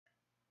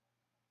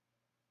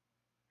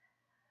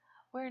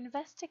We're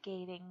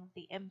investigating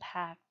the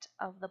impact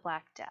of the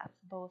Black Death,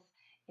 both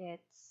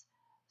its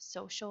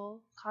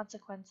social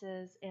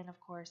consequences and, of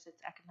course,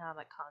 its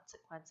economic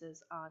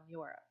consequences on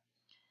Europe.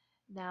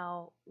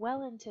 Now,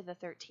 well into the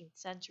 13th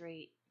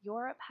century,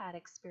 Europe had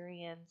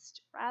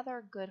experienced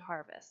rather good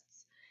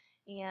harvests,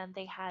 and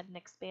they had an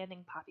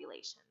expanding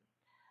population.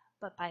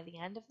 But by the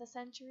end of the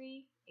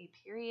century, a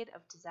period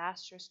of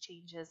disastrous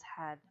changes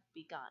had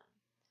begun.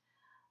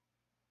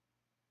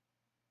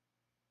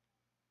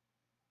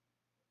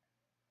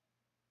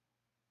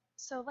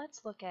 So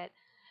let's look at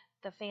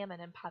the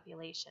famine and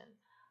population.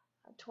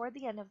 Toward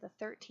the end of the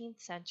 13th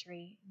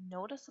century,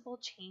 noticeable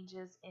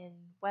changes in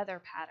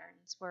weather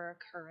patterns were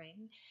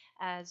occurring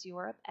as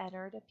Europe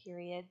entered a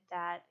period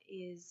that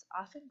is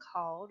often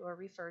called or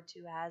referred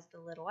to as the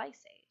Little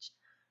Ice Age.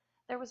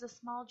 There was a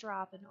small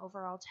drop in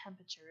overall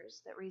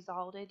temperatures that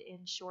resulted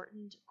in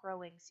shortened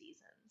growing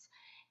seasons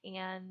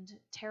and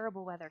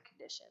terrible weather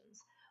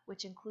conditions,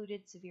 which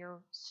included severe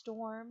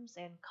storms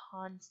and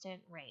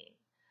constant rain.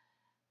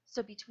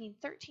 So between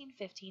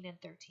 1315 and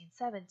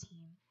 1317,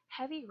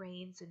 heavy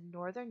rains in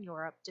northern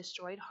Europe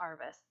destroyed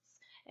harvests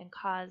and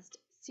caused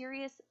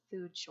serious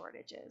food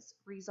shortages,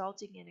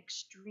 resulting in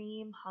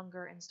extreme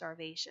hunger and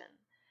starvation.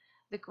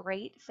 The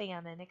Great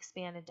Famine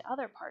expanded to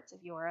other parts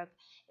of Europe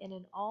in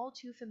an all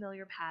too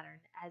familiar pattern,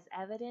 as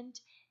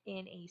evident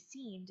in a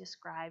scene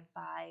described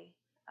by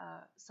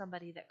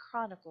somebody that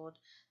chronicled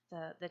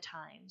the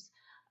times.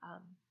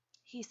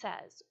 He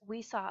says,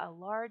 "We saw a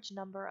large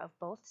number of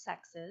both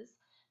sexes,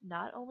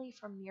 not only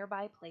from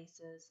nearby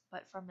places,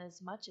 but from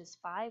as much as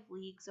 5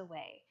 leagues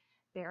away,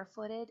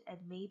 barefooted and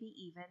maybe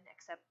even,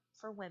 except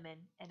for women,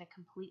 in a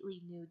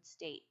completely nude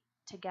state,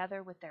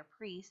 together with their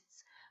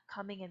priests,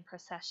 coming in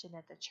procession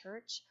at the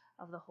church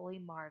of the holy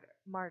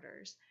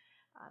martyrs,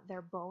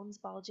 their bones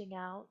bulging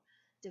out,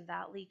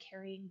 devoutly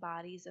carrying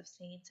bodies of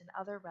saints and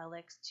other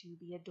relics to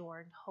be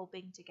adorned,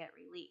 hoping to get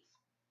relief."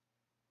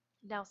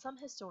 Now, some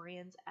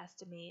historians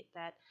estimate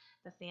that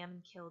the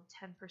famine killed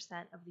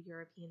 10% of the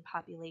European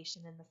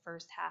population in the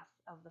first half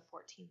of the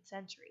 14th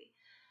century.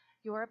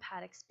 Europe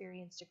had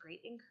experienced a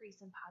great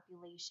increase in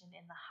population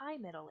in the High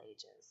Middle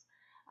Ages.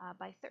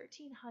 By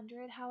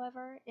 1300,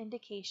 however,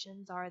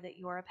 indications are that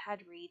Europe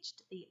had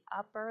reached the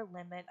upper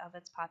limit of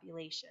its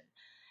population,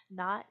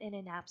 not in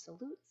an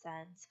absolute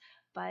sense,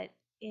 but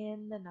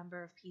in the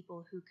number of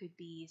people who could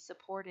be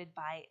supported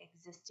by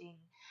existing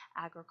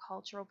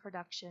agricultural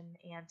production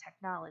and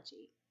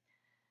technology.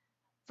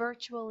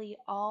 Virtually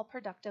all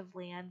productive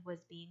land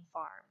was being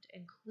farmed,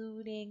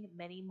 including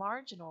many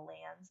marginal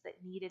lands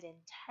that needed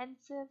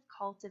intensive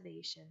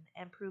cultivation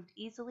and proved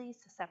easily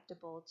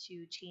susceptible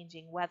to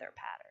changing weather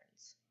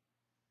patterns.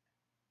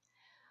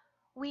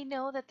 We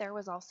know that there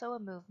was also a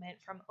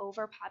movement from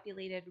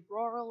overpopulated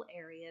rural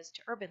areas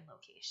to urban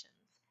locations.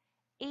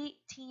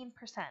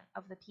 18%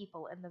 of the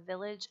people in the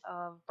village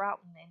of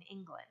Broughton in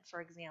England,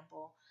 for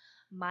example,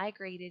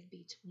 migrated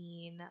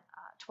between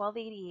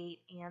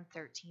 1288 and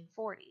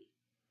 1340.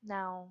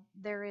 Now,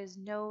 there is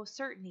no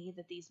certainty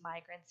that these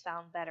migrants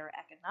found better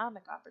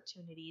economic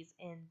opportunities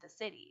in the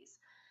cities.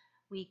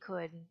 We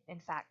could, in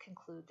fact,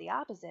 conclude the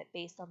opposite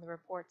based on the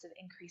reports of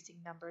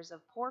increasing numbers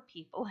of poor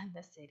people in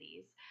the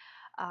cities.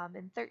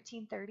 In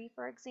 1330,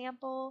 for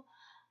example,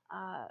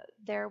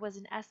 there was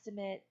an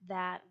estimate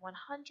that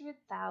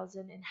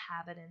 100,000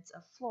 inhabitants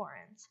of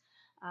Florence,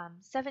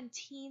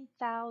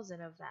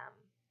 17,000 of them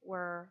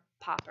were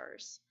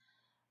paupers.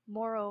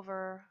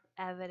 Moreover,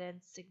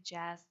 evidence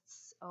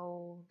suggests,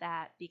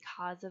 that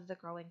because of the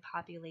growing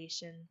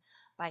population,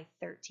 by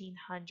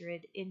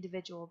 1300,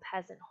 individual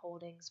peasant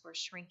holdings were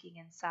shrinking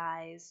in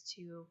size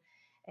to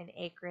an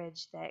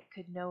acreage that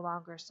could no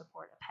longer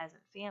support a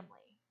peasant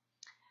family.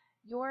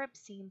 Europe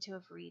seemed to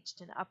have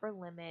reached an upper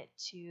limit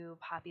to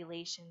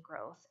population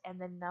growth, and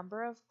the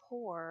number of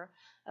poor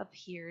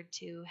appeared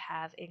to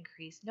have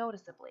increased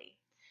noticeably.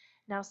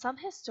 Now, some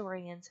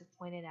historians have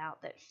pointed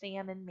out that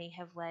famine may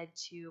have led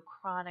to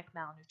chronic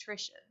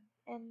malnutrition,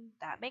 and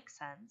that makes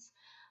sense.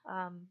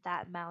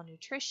 That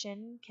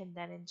malnutrition can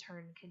then in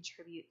turn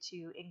contribute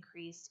to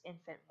increased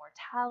infant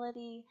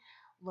mortality,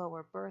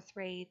 lower birth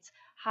rates,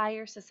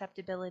 higher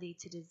susceptibility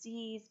to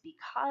disease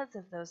because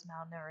of those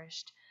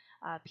malnourished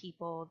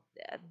people.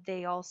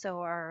 They also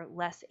are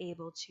less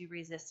able to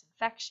resist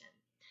infection.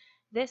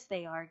 This,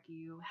 they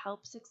argue,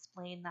 helps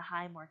explain the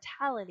high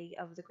mortality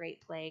of the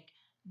Great Plague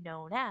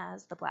known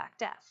as the Black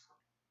Death.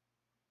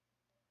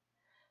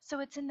 So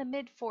it's in the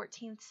mid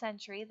 14th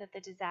century that the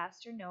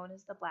disaster known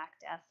as the Black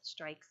Death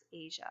strikes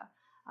Asia,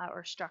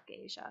 or struck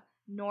Asia,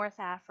 North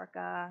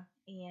Africa,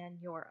 and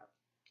Europe.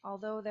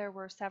 Although there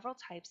were several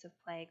types of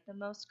plague, the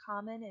most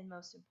common and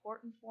most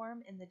important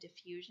form in the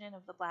diffusion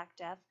of the Black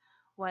Death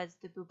was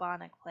the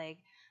bubonic plague,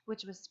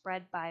 which was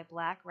spread by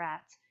black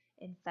rats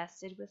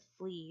infested with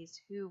fleas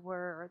who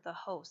were the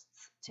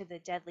hosts to the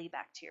deadly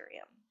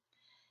bacterium.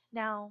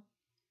 Now,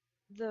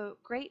 the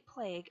Great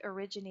Plague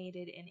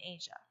originated in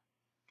Asia.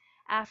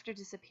 After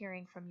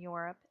disappearing from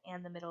Europe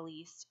and the Middle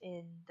East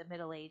in the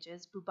Middle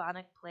Ages,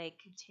 bubonic plague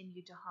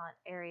continued to haunt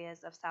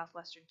areas of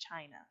southwestern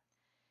China.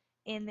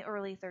 In the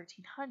early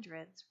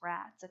 1300s,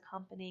 rats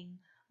accompanying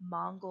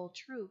Mongol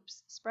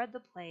troops spread the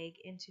plague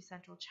into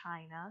central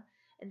China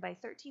and by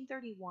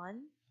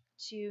 1331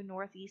 to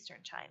northeastern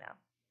China.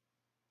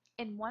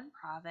 In one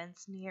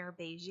province near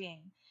Beijing,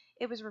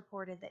 it was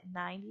reported that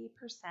 90%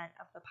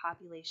 of the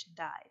population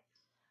died.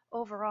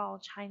 Overall,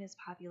 China's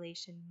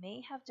population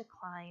may have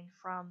declined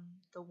from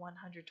the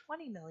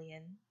 120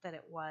 million that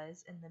it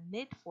was in the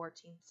mid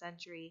 14th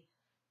century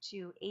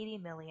to 80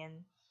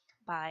 million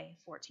by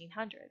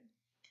 1400.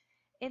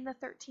 In the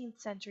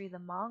 13th century, the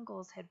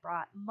Mongols had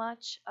brought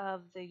much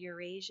of the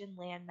Eurasian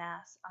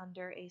landmass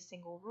under a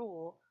single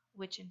rule,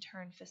 which in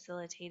turn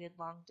facilitated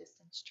long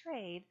distance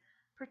trade,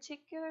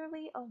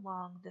 particularly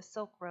along the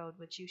Silk Road,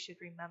 which you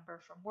should remember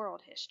from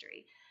world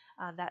history.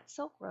 That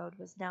Silk Road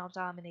was now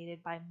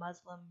dominated by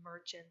Muslim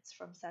merchants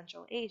from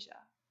Central Asia.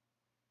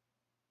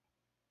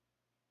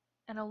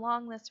 And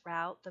along this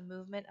route, the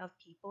movement of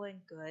people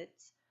and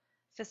goods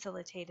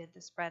facilitated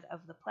the spread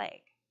of the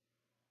plague.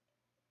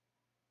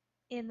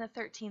 In the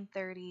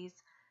 1330s,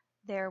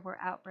 there were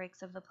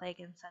outbreaks of the plague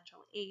in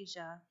Central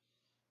Asia,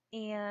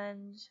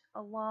 and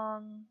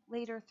along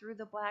later through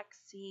the Black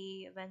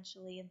Sea,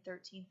 eventually in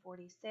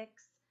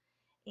 1346,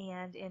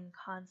 and in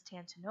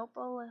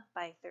Constantinople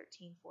by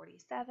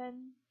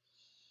 1347.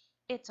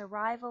 Its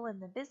arrival in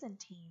the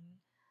Byzantine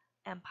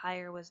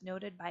Empire was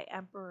noted by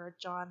Emperor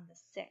John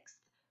VI,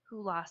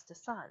 who lost a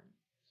son.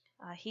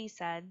 He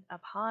said,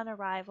 upon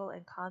arrival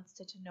in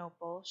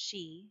Constantinople,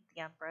 she,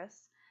 the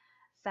empress,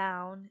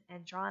 found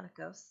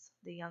Andronicus,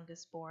 the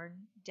youngest born,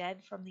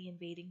 dead from the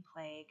invading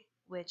plague,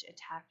 which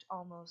attacked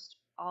almost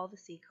all the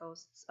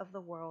seacoasts of the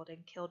world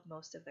and killed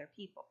most of their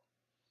people.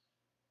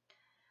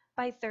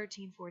 By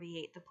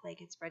 1348, the plague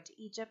had spread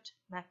to Egypt,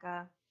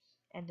 Mecca,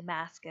 and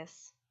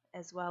Damascus,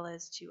 as well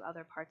as to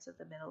other parts of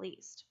the Middle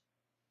East.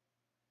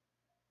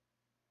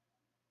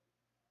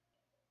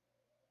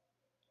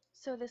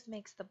 So this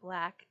makes the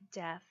Black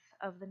Death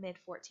of the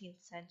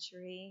mid-14th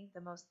century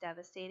the most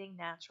devastating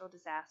natural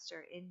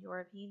disaster in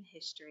European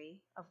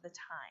history of the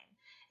time.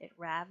 It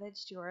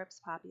ravaged Europe's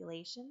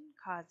population,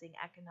 causing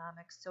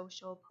economic,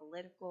 social,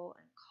 political,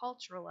 and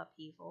cultural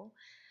upheaval.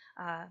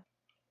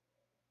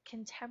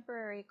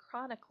 Contemporary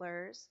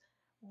chroniclers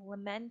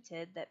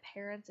lamented that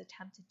parents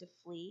attempted to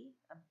flee,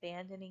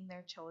 abandoning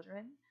their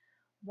children.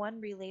 One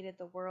related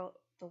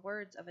the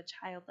words of a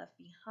child left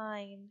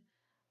behind,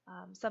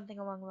 something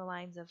along the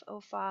lines of,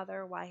 "Oh,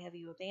 Father, why have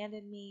you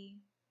abandoned me?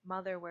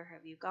 Mother, where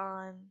have you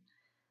gone?"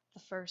 The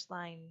first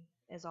line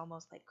is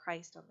almost like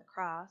Christ on the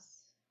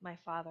cross. "My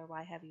Father,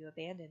 why have you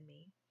abandoned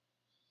me?"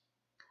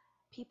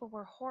 People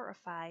were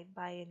horrified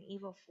by an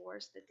evil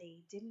force that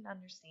they didn't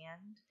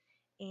understand,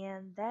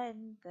 and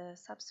then the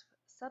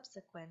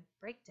subsequent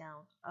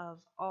breakdown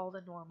of all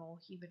the normal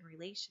human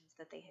relations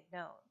that they had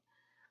known.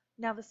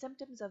 Now, the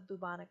symptoms of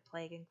bubonic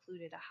plague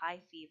included a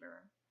high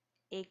fever,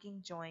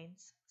 aching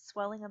joints,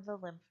 swelling of the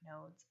lymph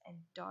nodes,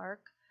 and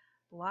dark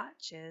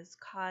blotches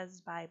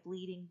caused by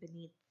bleeding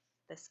beneath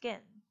the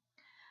skin.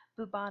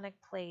 Bubonic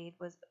plague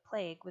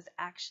was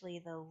actually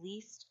the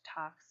least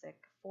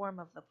toxic form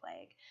of the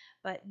plague,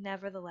 but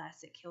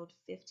nevertheless it killed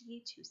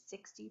 50 to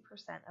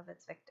 60% of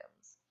its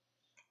victims.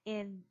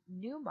 In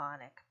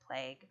pneumonic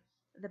plague,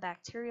 the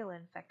bacterial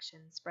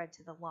infection spread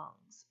to the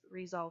lungs,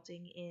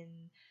 resulting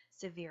in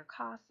severe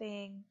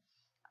coughing,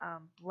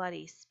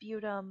 bloody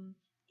sputum,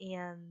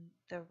 and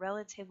the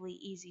relatively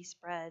easy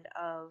spread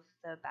of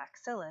the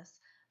bacillus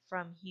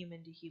from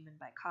human to human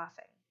by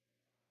coughing.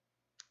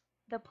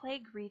 The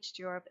plague reached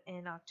Europe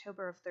in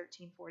October of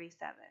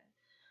 1347,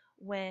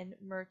 when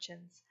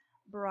merchants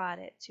brought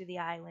it to the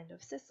island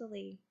of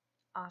Sicily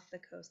off the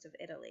coast of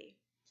Italy.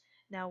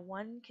 Now,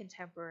 one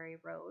contemporary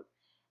wrote,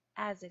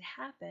 "As it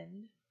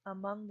happened,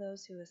 among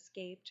those who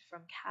escaped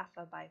from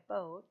Caffa by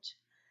boat,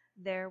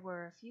 there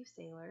were a few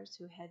sailors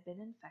who had been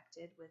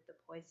infected with the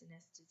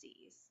poisonous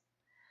disease.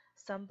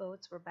 Some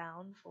boats were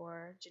bound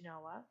for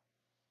Genoa,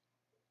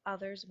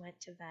 others went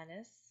to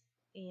Venice,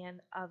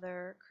 and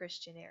other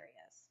Christian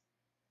areas.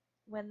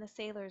 When the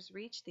sailors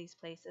reached these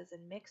places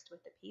and mixed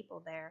with the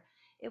people there,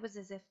 it was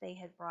as if they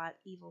had brought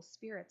evil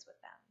spirits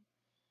with them.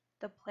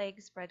 The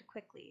plague spread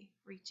quickly,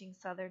 reaching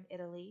southern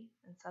Italy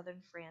and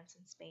southern France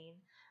and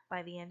Spain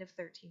by the end of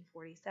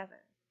 1347.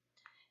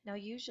 Now,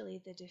 usually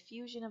the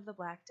diffusion of the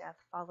Black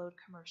Death followed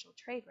commercial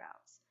trade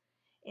routes.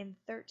 In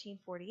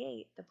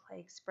 1348, the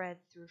plague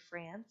spread through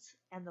France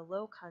and the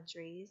Low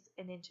Countries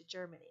and into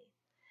Germany.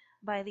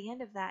 By the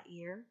end of that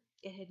year,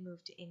 it had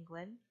moved to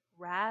England,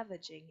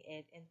 ravaging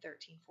it in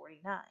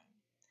 1349.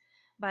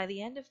 By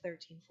the end of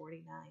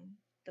 1349,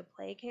 the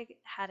plague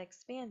had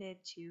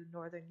expanded to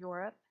Northern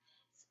Europe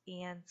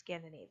and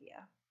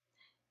Scandinavia.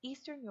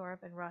 Eastern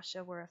Europe and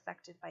Russia were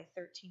affected by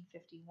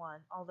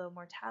 1351, although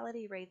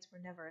mortality rates were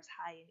never as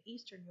high in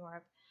Eastern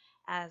Europe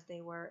as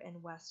they were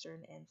in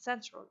Western and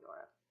Central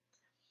Europe.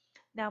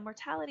 Now,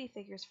 mortality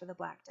figures for the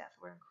Black Death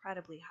were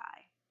incredibly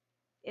high.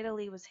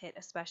 Italy was hit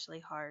especially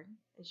hard,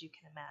 as you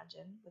can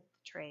imagine, with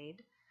the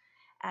trade,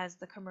 as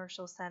the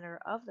commercial center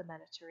of the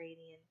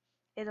Mediterranean,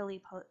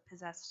 Italy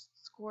possessed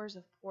scores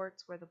of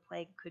ports where the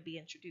plague could be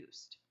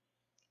introduced.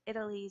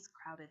 Italy's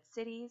crowded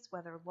cities,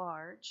 whether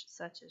large,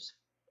 such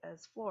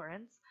as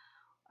Florence,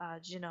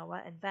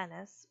 Genoa, and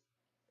Venice,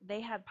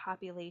 they had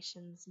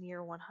populations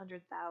near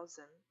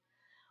 100,000,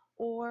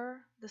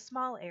 or the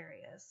small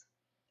areas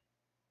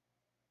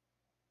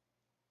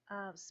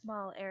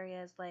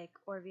like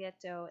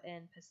Orvieto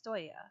and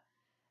Pistoia,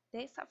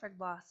 they suffered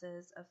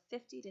losses of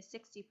 50 to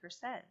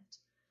 60%.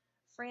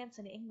 France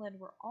and England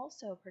were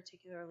also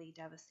particularly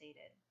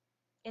devastated.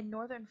 In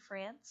northern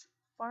France,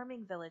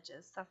 farming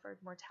villages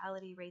suffered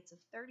mortality rates of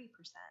 30%,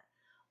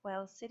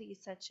 while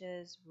cities such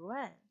as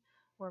Rouen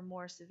were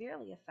more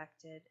severely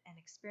affected and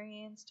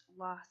experienced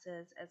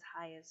losses as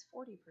high as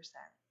 40%.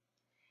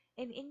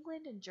 In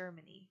England and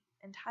Germany,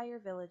 entire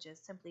villages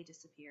simply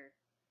disappeared.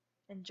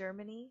 In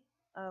Germany,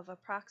 of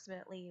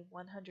approximately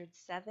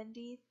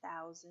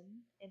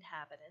 170,000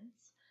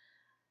 inhabitants,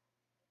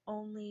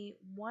 only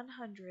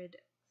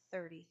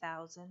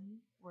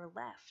 130,000 were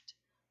left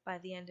by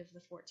the end of the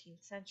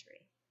 14th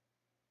century.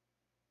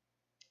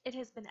 It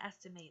has been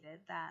estimated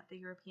that the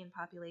European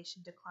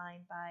population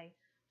declined by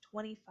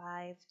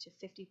 25 to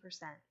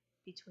 50%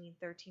 between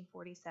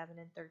 1347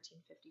 and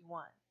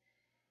 1351.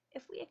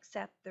 If we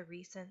accept the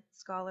recent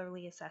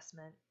scholarly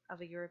assessment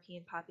of a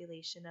European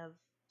population of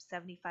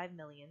 75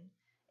 million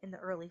in the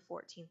early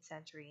 14th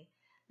century,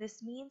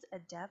 this means a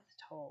death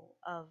toll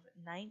of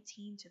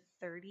 19 to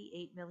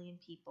 38 million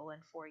people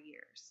in 4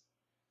 years.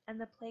 And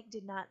the plague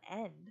did not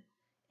end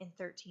in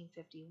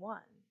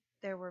 1351.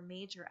 There were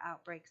major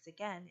outbreaks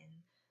again in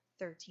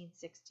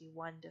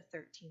 1361 to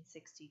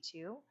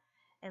 1362,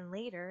 and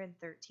later in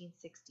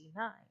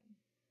 1369.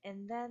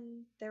 And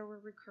then there were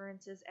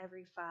recurrences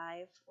every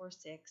 5 or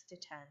 6 to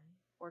 10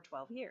 or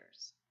 12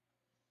 years.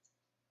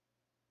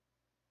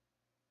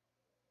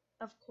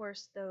 Of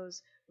course,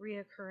 those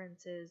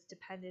reoccurrences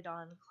depended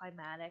on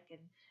climatic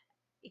and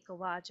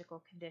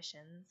ecological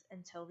conditions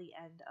until the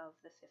end of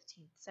the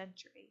 15th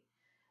century.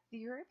 The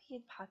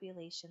European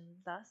population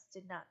thus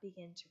did not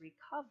begin to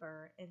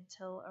recover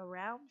until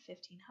around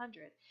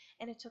 1500,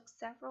 and it took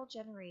several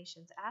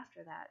generations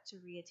after that to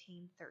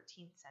reattain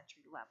 13th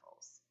century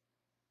levels.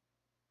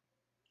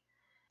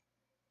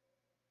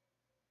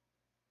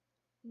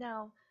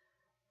 Now,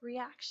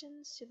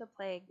 reactions to the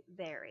plague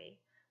vary.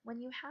 When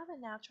you have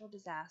a natural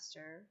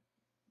disaster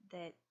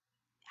that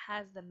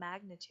has the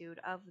magnitude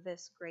of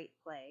this great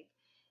plague,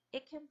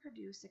 it can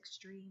produce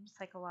extreme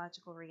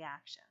psychological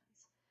reactions.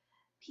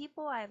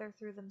 People either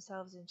threw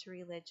themselves into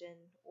religion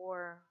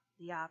or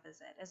the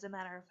opposite. As a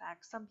matter of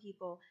fact, some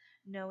people,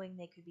 knowing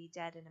they could be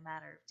dead in a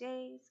matter of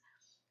days,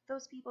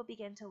 those people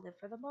began to live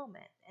for the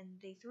moment,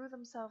 and they threw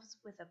themselves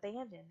with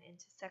abandon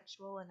into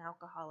sexual and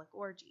alcoholic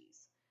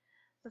orgies.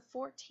 The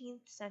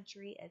 14th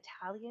century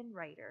Italian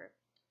writer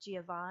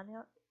Giovanni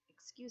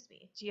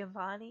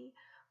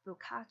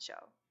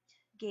Boccaccio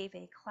gave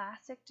a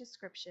classic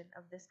description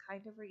of this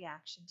kind of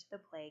reaction to the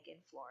plague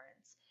in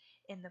Florence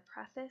in the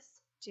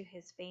preface to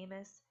his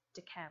famous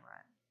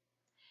Decameron.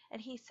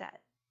 And he said,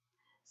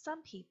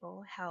 "Some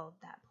people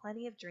held that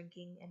plenty of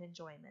drinking and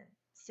enjoyment,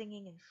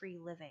 singing and free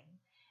living,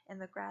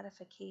 and the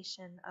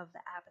gratification of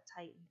the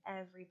appetite in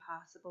every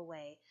possible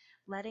way,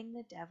 letting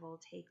the devil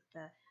take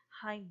the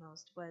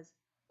hindmost, was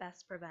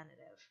best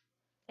preventative.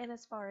 And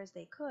as far as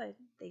they could,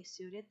 they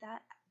suited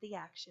the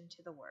action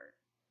to the word.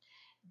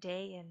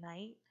 Day and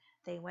night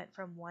they went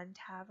from one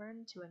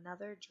tavern to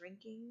another,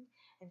 drinking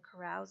and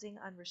carousing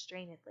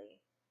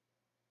unrestrainedly.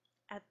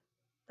 At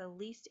the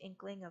least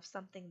inkling of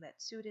something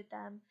that suited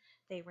them,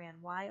 they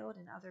ran wild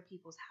in other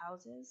people's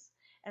houses,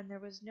 and there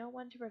was no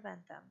one to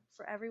prevent them,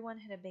 for everyone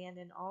had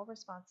abandoned all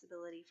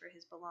responsibility for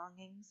his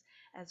belongings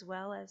as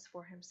well as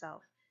for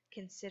himself,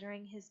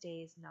 considering his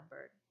days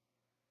numbered."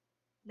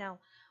 Now,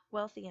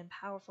 wealthy and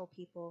powerful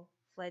people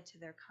fled to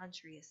their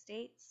country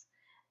estates,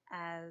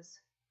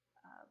 as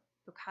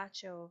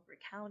Boccaccio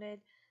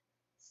recounted.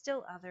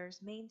 Still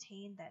others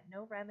maintained that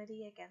no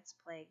remedy against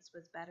plagues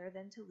was better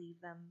than to leave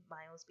them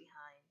miles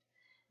behind.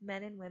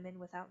 Men and women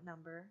without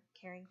number,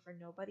 caring for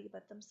nobody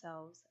but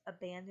themselves,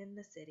 abandoned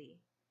the city,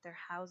 their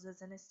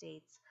houses and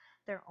estates,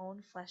 their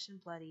own flesh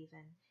and blood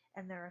even,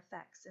 and their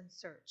effects in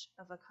search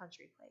of a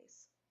country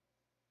place.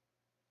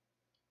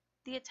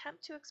 The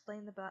attempt to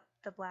explain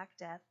the Black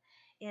Death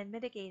and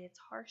mitigate its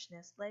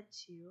harshness led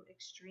to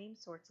extreme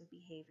sorts of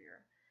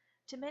behavior.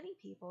 To many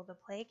people, the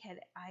plague had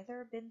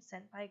either been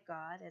sent by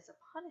God as a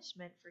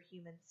punishment for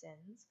human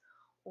sins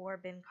or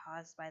been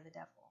caused by the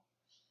devil.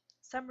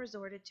 Some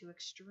resorted to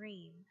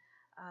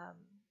um,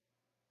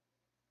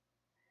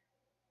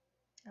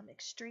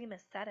 extreme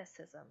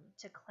asceticism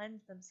to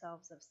cleanse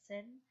themselves of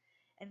sin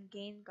and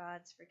gain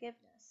God's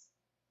forgiveness.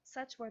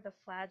 Such were the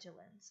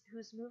Flagellants,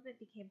 whose movement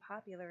became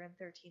popular in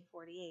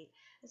 1348,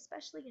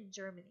 especially in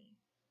Germany.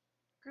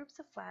 Groups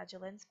of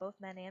Flagellants, both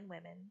men and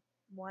women,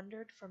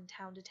 wandered from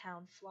town to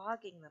town,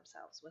 flogging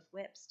themselves with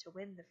whips to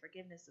win the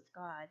forgiveness of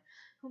God,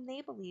 whom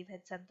they believe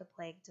had sent the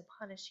plague to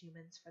punish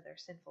humans for their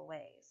sinful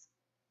ways.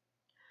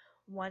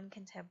 One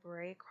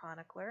contemporary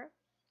chronicler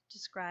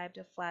described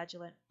a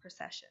flagellant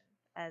procession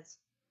as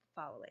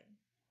following.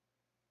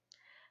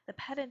 The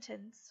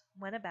penitents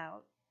went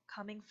about,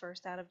 coming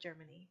first out of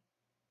Germany.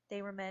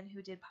 They were men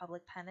who did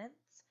public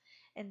penance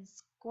and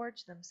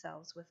scourged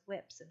themselves with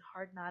whips and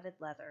hard knotted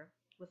leather,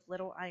 with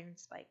little iron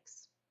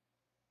spikes.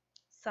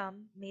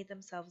 Some made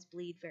themselves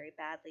bleed very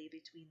badly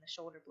between the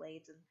shoulder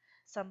blades, and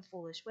some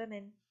foolish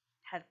women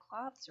had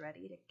cloths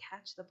ready to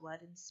catch the blood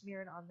and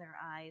smear it on their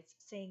eyes,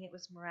 saying it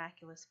was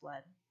miraculous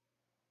blood.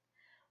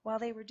 While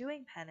they were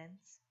doing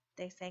penance,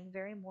 they sang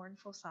very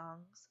mournful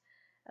songs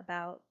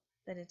about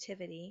the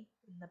Nativity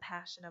and the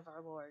Passion of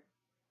our Lord.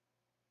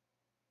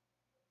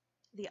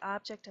 The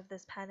object of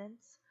this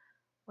penance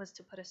was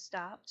to put a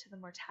stop to the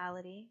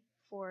mortality,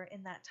 for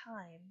in that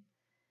time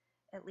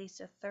at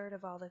least a third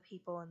of all the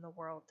people in the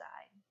world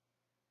died.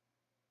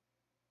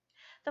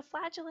 The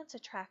flagellants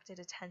attracted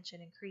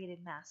attention and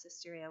created mass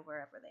hysteria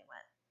wherever they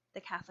went.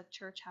 The Catholic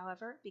Church,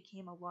 however,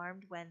 became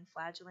alarmed when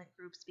flagellant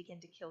groups began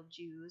to kill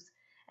Jews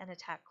and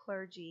attack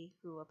clergy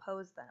who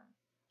opposed them.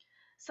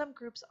 Some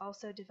groups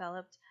also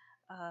developed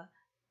a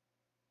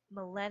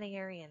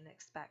millenarian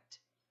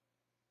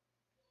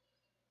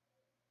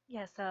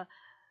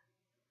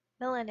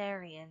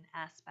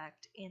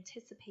aspect,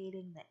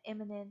 anticipating the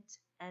imminent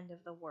end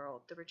of the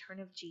world, the return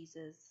of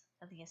Jesus,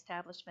 and the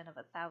establishment of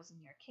a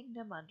 1,000-year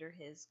kingdom under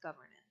his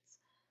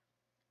governance.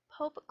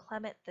 Pope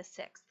Clement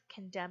VI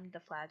condemned the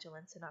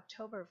flagellants in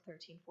October of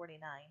 1349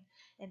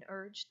 and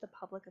urged the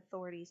public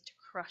authorities to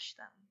crush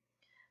them.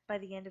 By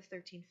the end of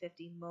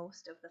 1350,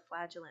 most of the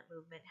flagellant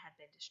movement had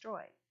been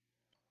destroyed.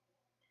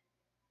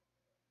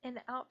 An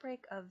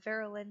outbreak of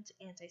virulent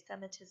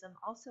anti-Semitism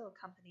also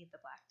accompanied the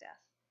Black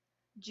Death.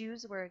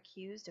 Jews were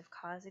accused of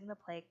causing the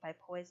plague by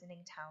poisoning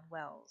town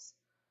wells.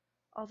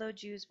 Although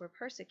Jews were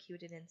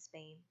persecuted in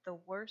Spain, the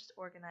worst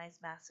organized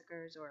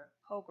massacres, or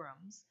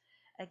pogroms,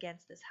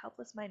 against this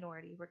helpless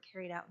minority were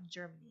carried out in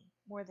Germany.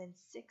 More than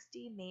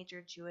 60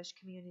 major Jewish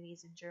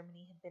communities in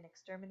Germany had been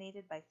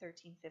exterminated by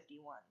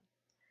 1351.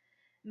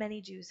 Many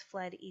Jews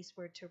fled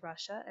eastward to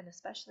Russia and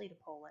especially to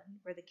Poland,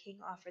 where the king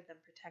offered them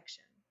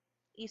protection.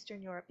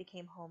 Eastern Europe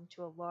became home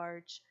to a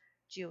large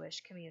Jewish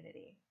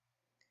community.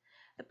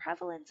 The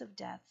prevalence of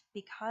death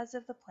because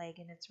of the plague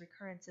and its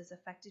recurrences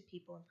affected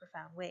people in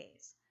profound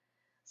ways.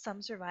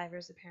 Some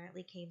survivors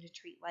apparently came to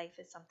treat life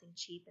as something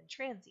cheap and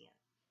transient.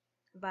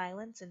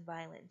 Violence and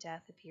violent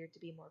death appeared to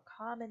be more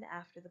common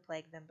after the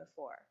plague than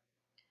before.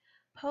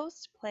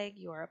 Post-plague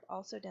Europe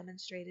also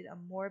demonstrated a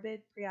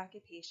morbid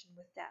preoccupation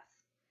with death.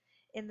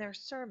 In their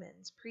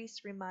sermons,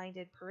 priests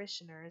reminded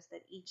parishioners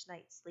that each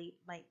night's sleep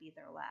might be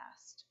their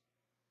last.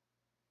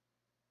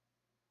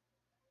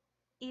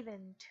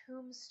 Even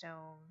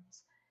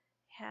tombstones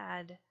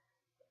had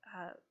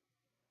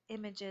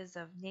images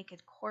of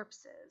naked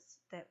corpses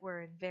that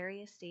were in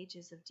various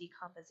stages of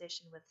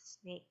decomposition, with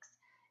snakes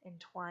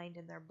entwined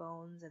in their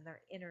bones and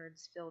their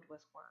innards filled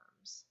with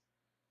worms.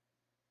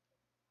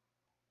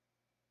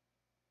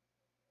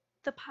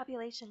 The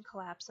population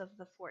collapse of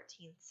the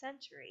 14th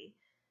century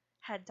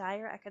had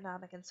dire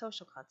economic and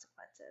social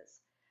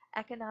consequences.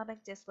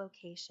 Economic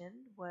dislocation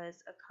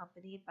was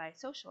accompanied by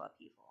social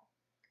upheaval.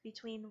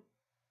 Between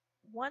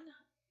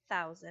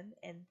 1000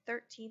 and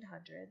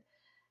 1300,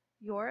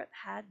 Europe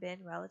had been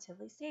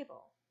relatively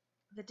stable.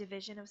 The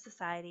division of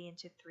society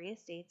into three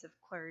estates of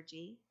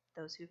clergy,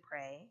 those who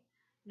pray,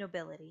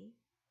 nobility,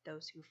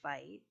 those who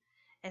fight,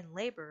 and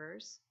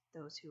laborers,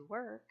 those who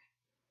work,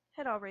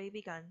 had already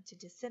begun to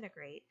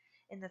disintegrate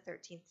in the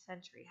 13th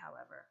century,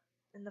 however.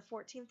 In the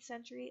 14th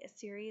century, a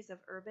series of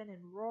urban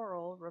and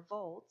rural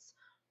revolts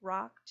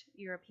rocked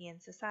European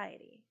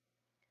society.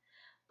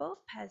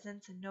 Both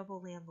peasants and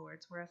noble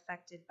landlords were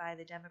affected by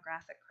the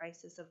demographic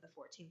crisis of the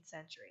 14th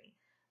century.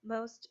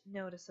 Most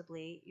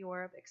noticeably,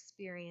 Europe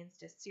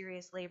experienced a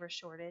serious labor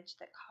shortage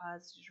that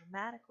caused a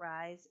dramatic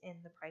rise in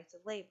the price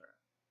of labor.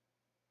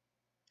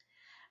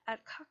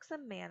 At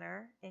Coxham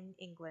Manor in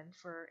England,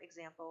 for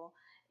example,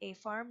 a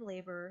farm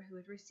laborer who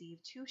had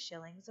received 2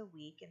 shillings a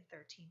week in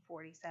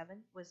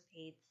 1347 was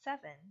paid 7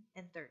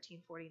 in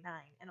 1349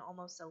 and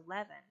almost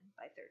 11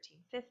 by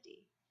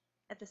 1350.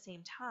 At the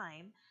same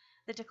time,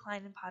 the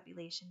decline in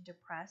population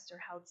depressed or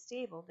held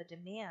stable the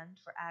demand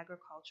for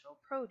agricultural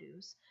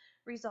produce,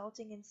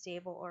 resulting in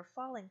stable or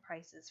falling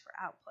prices for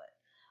output,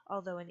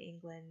 although in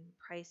England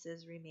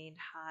prices remained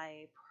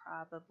high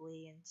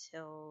probably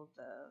until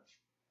the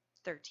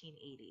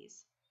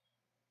 1380s.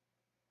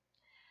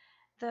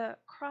 The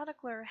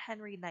chronicler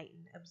Henry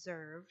Knighton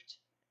observed,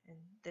 and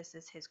this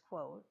is his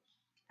quote,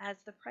 "As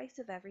the price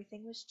of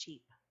everything was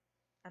cheap,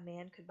 a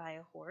man could buy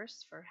a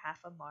horse for half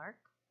a mark,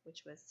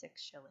 which was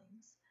 6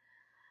 shillings,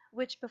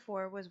 which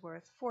before was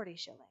worth 40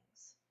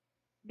 shillings.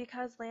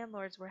 Because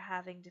landlords were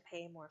having to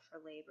pay more for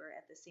labor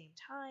at the same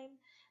time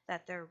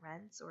that their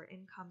rents or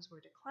incomes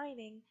were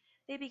declining,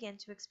 they began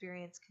to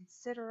experience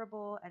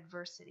considerable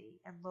adversity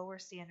and lower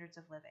standards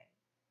of living.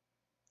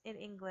 In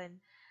England,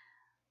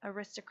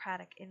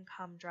 aristocratic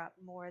income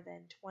dropped more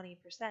than 20%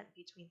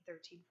 between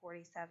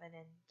 1347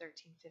 and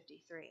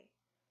 1353.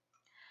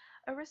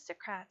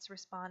 Aristocrats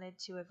responded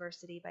to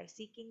adversity by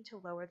seeking to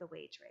lower the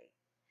wage rate.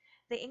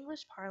 The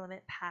English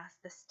Parliament passed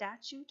the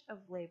Statute of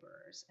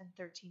Labourers in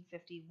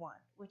 1351,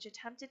 which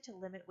attempted to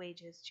limit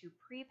wages to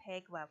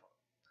pre-plague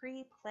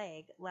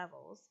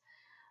levels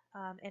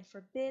and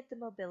forbid the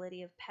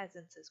mobility of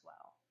peasants as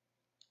well.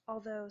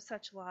 Although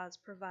such laws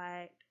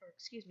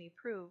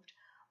proved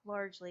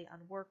largely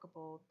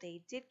unworkable,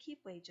 they did keep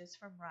wages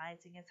from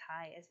rising as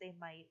high as they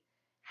might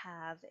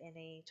have in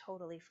a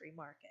totally free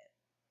market.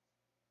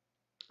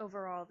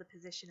 Overall, the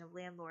position of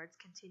landlords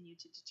continued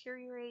to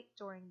deteriorate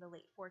during the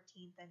late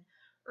 14th and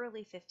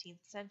early 15th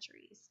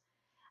centuries.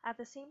 At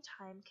the same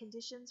time,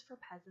 conditions for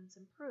peasants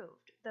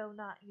improved, though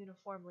not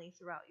uniformly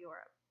throughout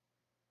Europe.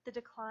 The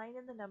decline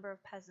in the number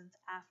of peasants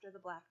after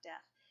the Black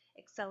Death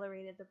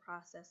accelerated the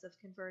process of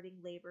converting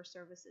labor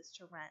services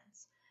to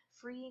rents,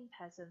 freeing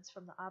peasants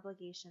from the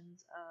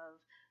obligations of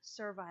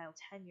servile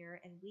tenure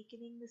and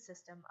weakening the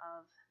system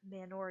of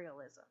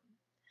manorialism.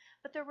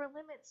 But there were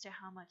limits to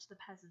how much the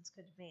peasants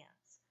could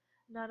advance.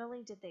 Not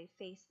only did they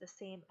face the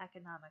same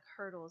economic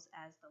hurdles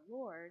as the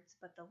lords,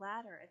 but the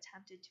latter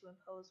attempted to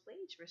impose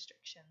wage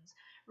restrictions,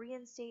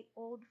 reinstate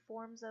old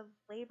forms of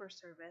labor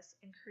service,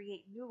 and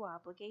create new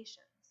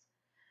obligations.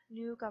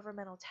 New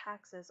governmental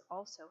taxes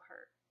also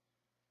hurt.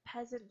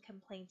 Peasant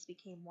complaints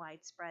became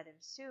widespread, and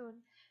soon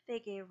they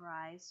gave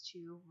rise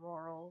to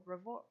rural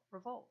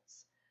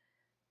revolts.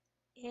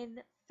 In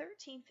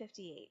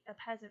 1358, a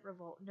peasant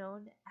revolt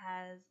known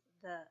as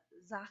the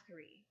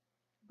Zachary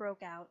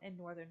broke out in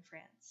northern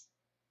France.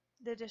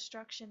 The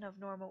destruction of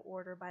normal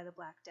order by the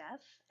Black Death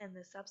and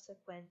the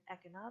subsequent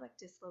economic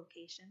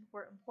dislocation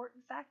were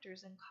important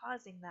factors in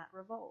causing that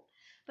revolt,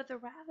 but the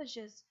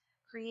ravages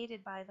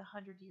created by the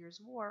Hundred Years'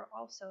 War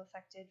also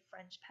affected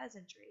French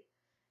peasantry,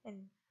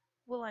 and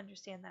we'll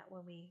understand that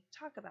when we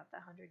talk about the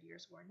Hundred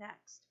Years' War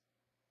next.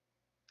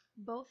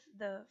 Both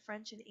the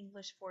French and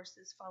English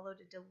forces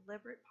followed a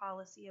deliberate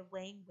policy of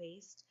laying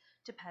waste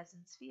to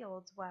peasants'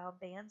 fields, while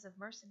bands of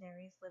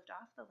mercenaries lived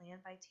off the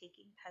land by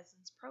taking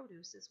peasants'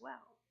 produce as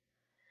well.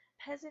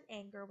 Peasant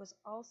anger was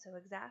also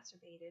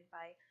exacerbated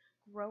by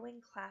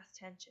growing class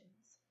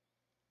tensions.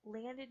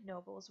 Landed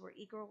nobles were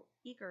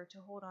eager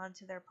to hold on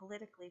to their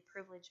politically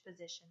privileged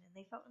position, and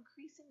they felt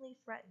increasingly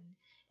threatened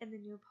in the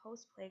new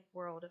post-plague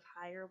world of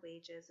higher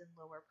wages and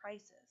lower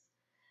prices.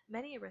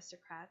 Many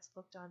aristocrats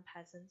looked on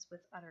peasants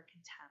with utter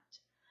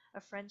contempt.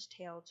 A French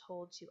tale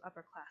told to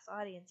upper-class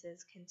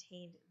audiences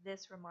contained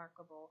this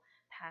remarkable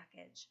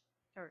passage.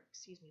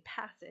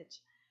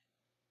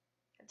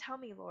 Tell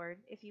me, Lord,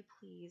 if you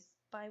please,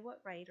 by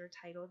what right or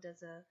title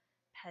does a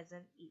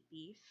peasant eat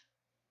beef?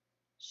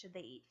 Should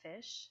they eat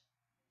fish?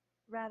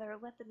 Rather,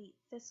 let them eat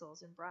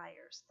thistles and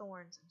briars,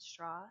 thorns and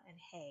straw and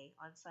hay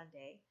on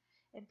Sunday,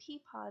 and pea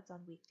pods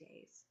on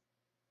weekdays.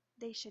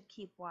 They should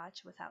keep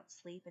watch without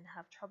sleep and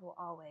have trouble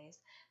always.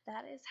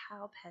 That is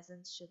how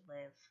peasants should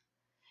live.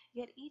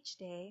 Yet each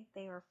day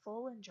they are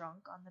full and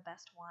drunk on the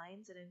best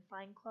wines and in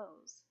fine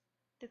clothes.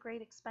 The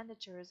great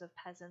expenditures of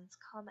peasants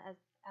come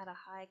at a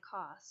high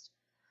cost,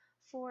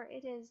 for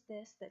it is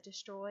this that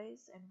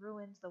destroys and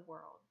ruins the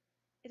world.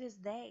 It is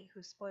they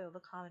who spoil the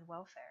common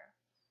welfare.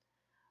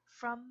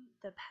 From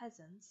the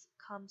peasants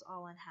comes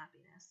all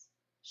unhappiness.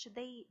 Should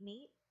they eat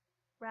meat?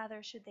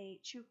 Rather should they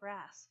chew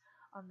grass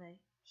on the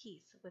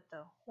heath with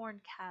the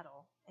horned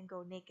cattle and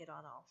go naked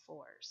on all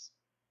fours.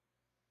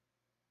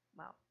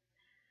 Well,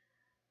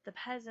 the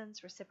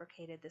peasants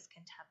reciprocated this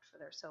contempt for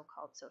their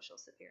so-called social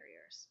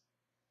superiors.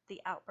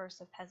 The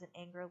outbursts of peasant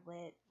anger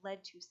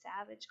led to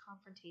savage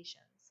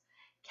confrontations.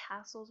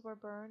 Castles were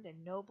burned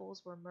and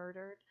nobles were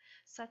murdered.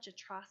 Such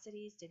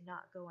atrocities did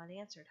not go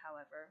unanswered,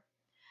 however.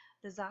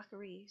 The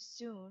Zachary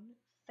soon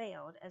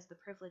failed as the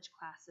privileged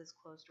classes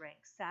closed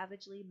ranks,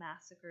 savagely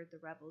massacred the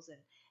rebels,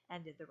 and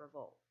ended the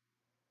revolt.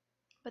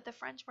 But the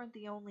French weren't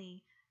the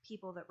only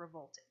people that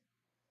revolted.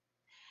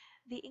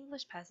 The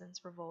English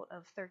peasants' revolt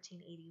of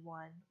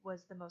 1381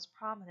 was the most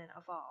prominent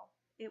of all.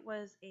 It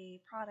was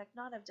a product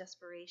not of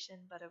desperation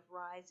but of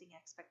rising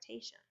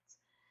expectations.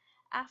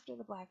 After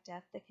the Black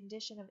Death, the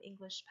condition of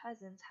English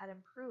peasants had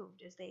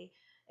improved as they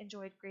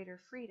enjoyed greater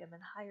freedom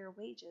and higher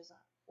wages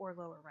or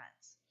lower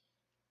rents.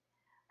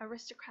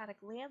 Aristocratic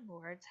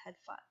landlords had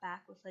fought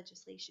back with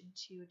legislation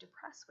to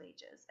depress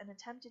wages and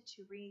attempted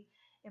to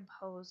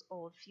reimpose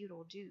old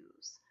feudal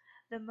dues.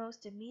 The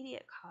most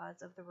immediate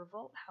cause of the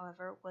revolt,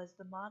 however, was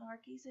the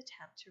monarchy's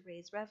attempt to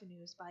raise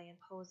revenues by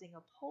imposing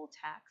a poll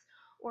tax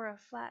or a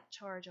flat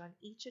charge on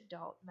each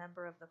adult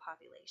member of the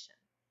population.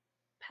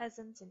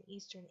 Peasants in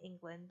eastern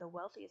England, the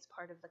wealthiest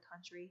part of the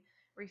country,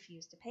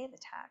 refused to pay the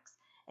tax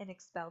and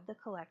expelled the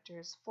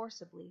collectors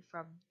forcibly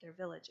from their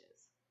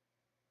villages.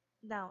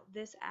 Now,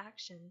 this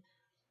action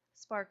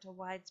sparked a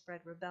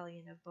widespread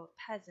rebellion of both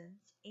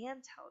peasants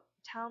and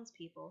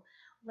townspeople,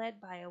 led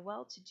by a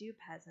well-to-do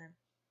peasant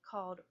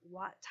called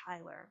Wat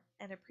Tyler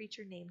and a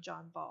preacher named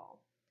John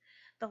Ball.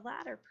 The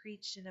latter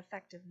preached an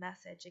effective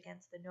message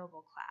against the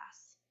noble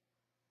class.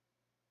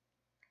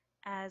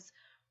 As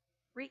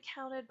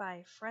recounted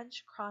by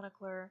French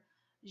chronicler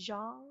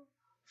Jean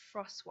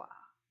François,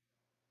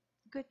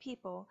 "Good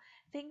people,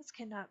 things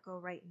cannot go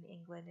right in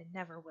England and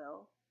never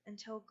will,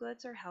 until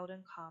goods are held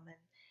in common,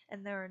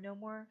 and there are no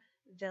more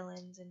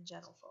villains and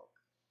gentlefolk.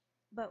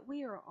 But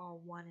we are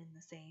all one and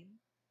the same.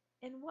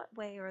 In what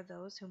way are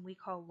those whom we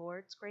call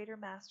lords greater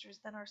masters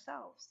than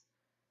ourselves?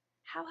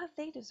 How have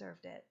they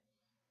deserved it?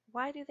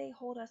 Why do they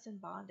hold us in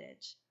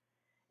bondage?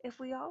 If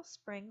we all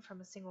spring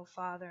from a single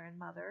father and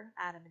mother,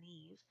 Adam and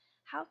Eve,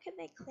 how can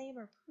they claim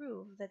or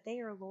prove that they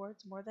are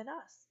lords more than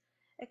us,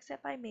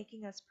 except by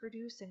making us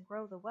produce and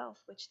grow the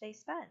wealth which they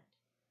spend?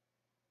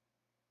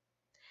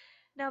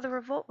 Now the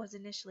revolt was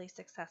initially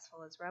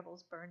successful as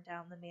rebels burned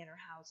down the manor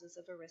houses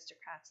of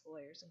aristocrats,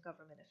 lawyers, and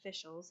government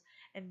officials,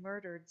 and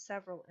murdered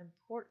several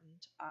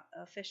important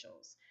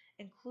officials,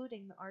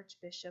 including the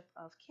Archbishop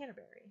of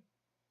Canterbury.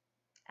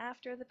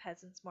 After the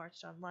peasants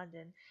marched on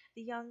London,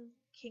 the young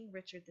King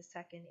Richard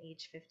II,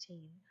 aged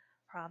 15,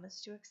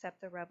 promised to accept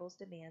the rebels'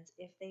 demands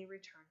if they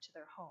returned to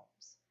their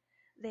homes.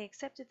 They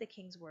accepted the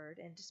king's word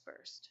and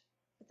dispersed.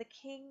 But the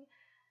king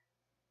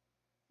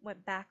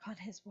went back on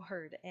his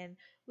word and,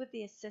 with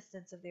the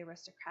assistance of the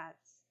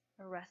aristocrats,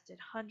 arrested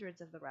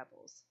hundreds of the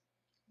rebels.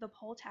 The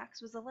poll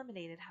tax was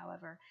eliminated,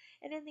 however,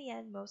 and in the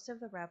end most of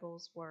the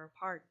rebels were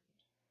pardoned.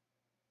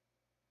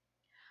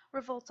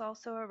 Revolts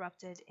also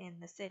erupted in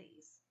the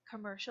cities.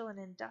 Commercial and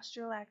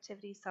industrial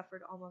activity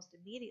suffered almost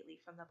immediately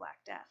from the Black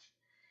Death.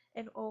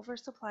 An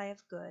oversupply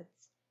of goods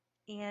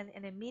and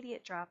an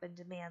immediate drop in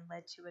demand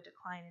led to a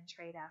decline in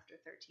trade after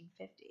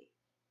 1350.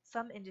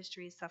 Some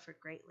industries suffered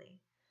greatly.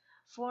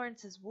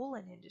 Florence's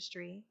woolen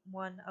industry,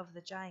 one of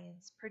the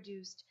giants,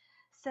 produced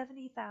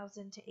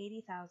 70,000 to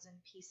 80,000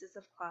 pieces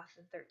of cloth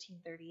in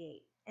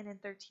 1338, and in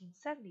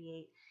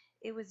 1378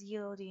 it was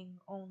yielding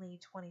only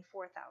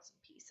 24,000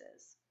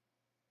 pieces.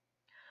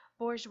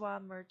 Bourgeois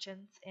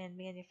merchants and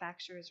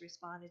manufacturers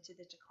responded to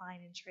the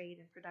decline in trade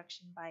and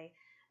production by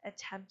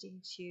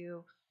attempting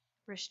to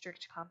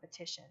restrict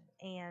competition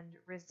and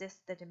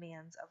resist the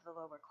demands of the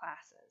lower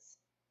classes.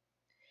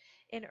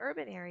 In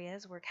urban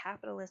areas where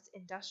capitalist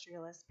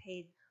industrialists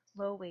paid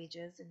low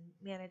wages and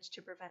managed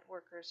to prevent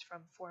workers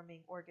from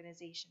forming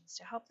organizations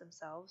to help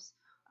themselves,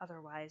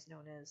 otherwise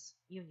known as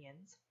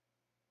unions,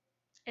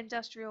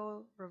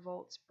 industrial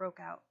revolts broke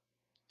out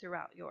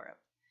throughout Europe.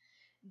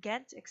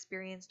 Ghent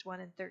experienced one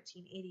in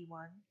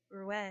 1381,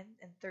 Rouen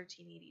in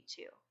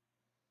 1382.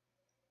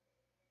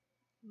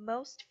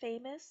 Most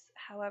famous,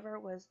 however,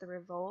 was the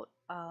revolt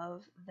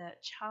of the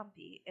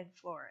Ciompi in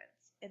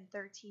Florence in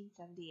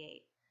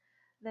 1378.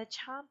 The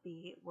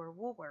Ciompi were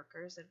wool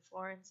workers in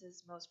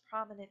Florence's most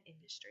prominent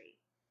industry.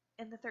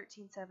 In the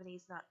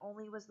 1370s, not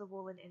only was the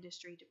woolen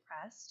industry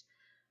depressed,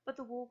 but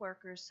the wool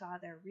workers saw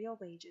their real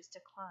wages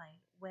decline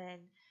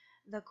when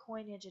the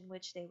coinage in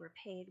which they were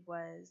paid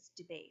was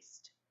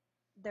debased.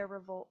 Their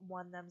revolt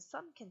won them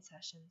some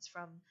concessions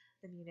from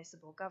the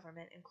municipal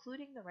government,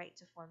 including the right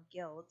to form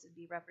guilds and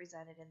be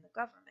represented in the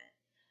government,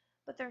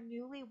 but their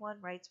newly won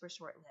rights were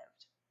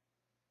short-lived.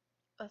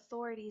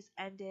 Authorities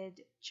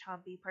ended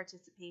Ciompi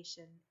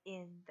participation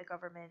in the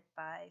government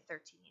by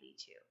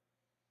 1382.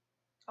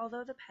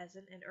 Although the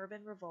peasant and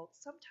urban revolts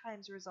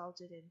sometimes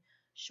resulted in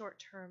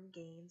short-term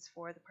gains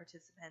for the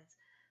participants,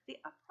 the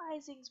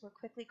uprisings were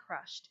quickly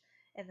crushed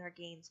and their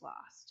gains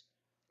lost.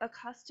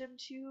 Accustomed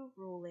to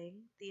ruling,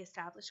 the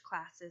established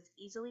classes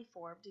easily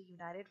formed a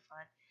united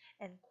front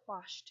and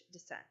quashed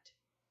dissent.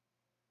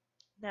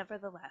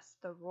 Nevertheless,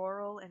 the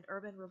rural and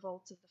urban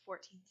revolts of the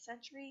 14th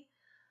century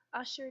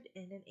ushered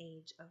in an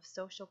age of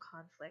social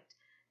conflict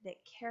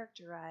that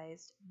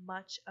characterized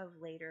much of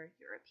later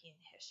European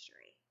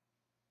history.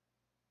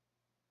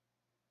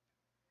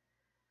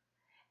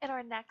 In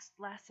our next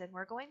lesson,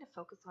 we're going to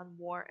focus on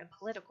war and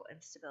political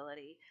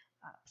instability.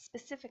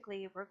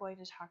 Specifically, we're going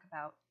to talk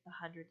about the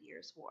 100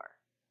 Years' War.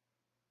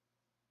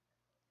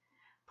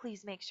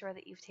 Please make sure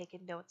that you've taken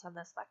notes on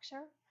this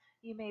lecture.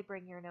 You may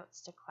bring your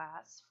notes to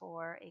class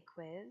for a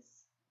quiz.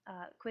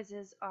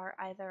 Quizzes are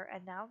either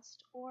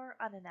announced or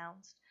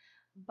unannounced,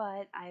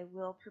 but I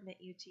will permit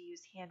you to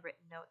use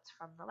handwritten notes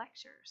from the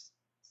lectures.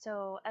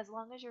 So as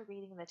long as you're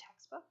reading the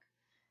textbook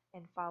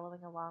and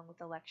following along with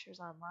the lectures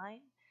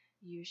online,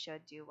 you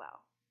should do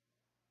well.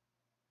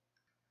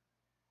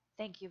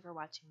 Thank you for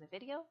watching the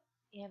video,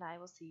 and I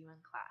will see you in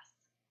class.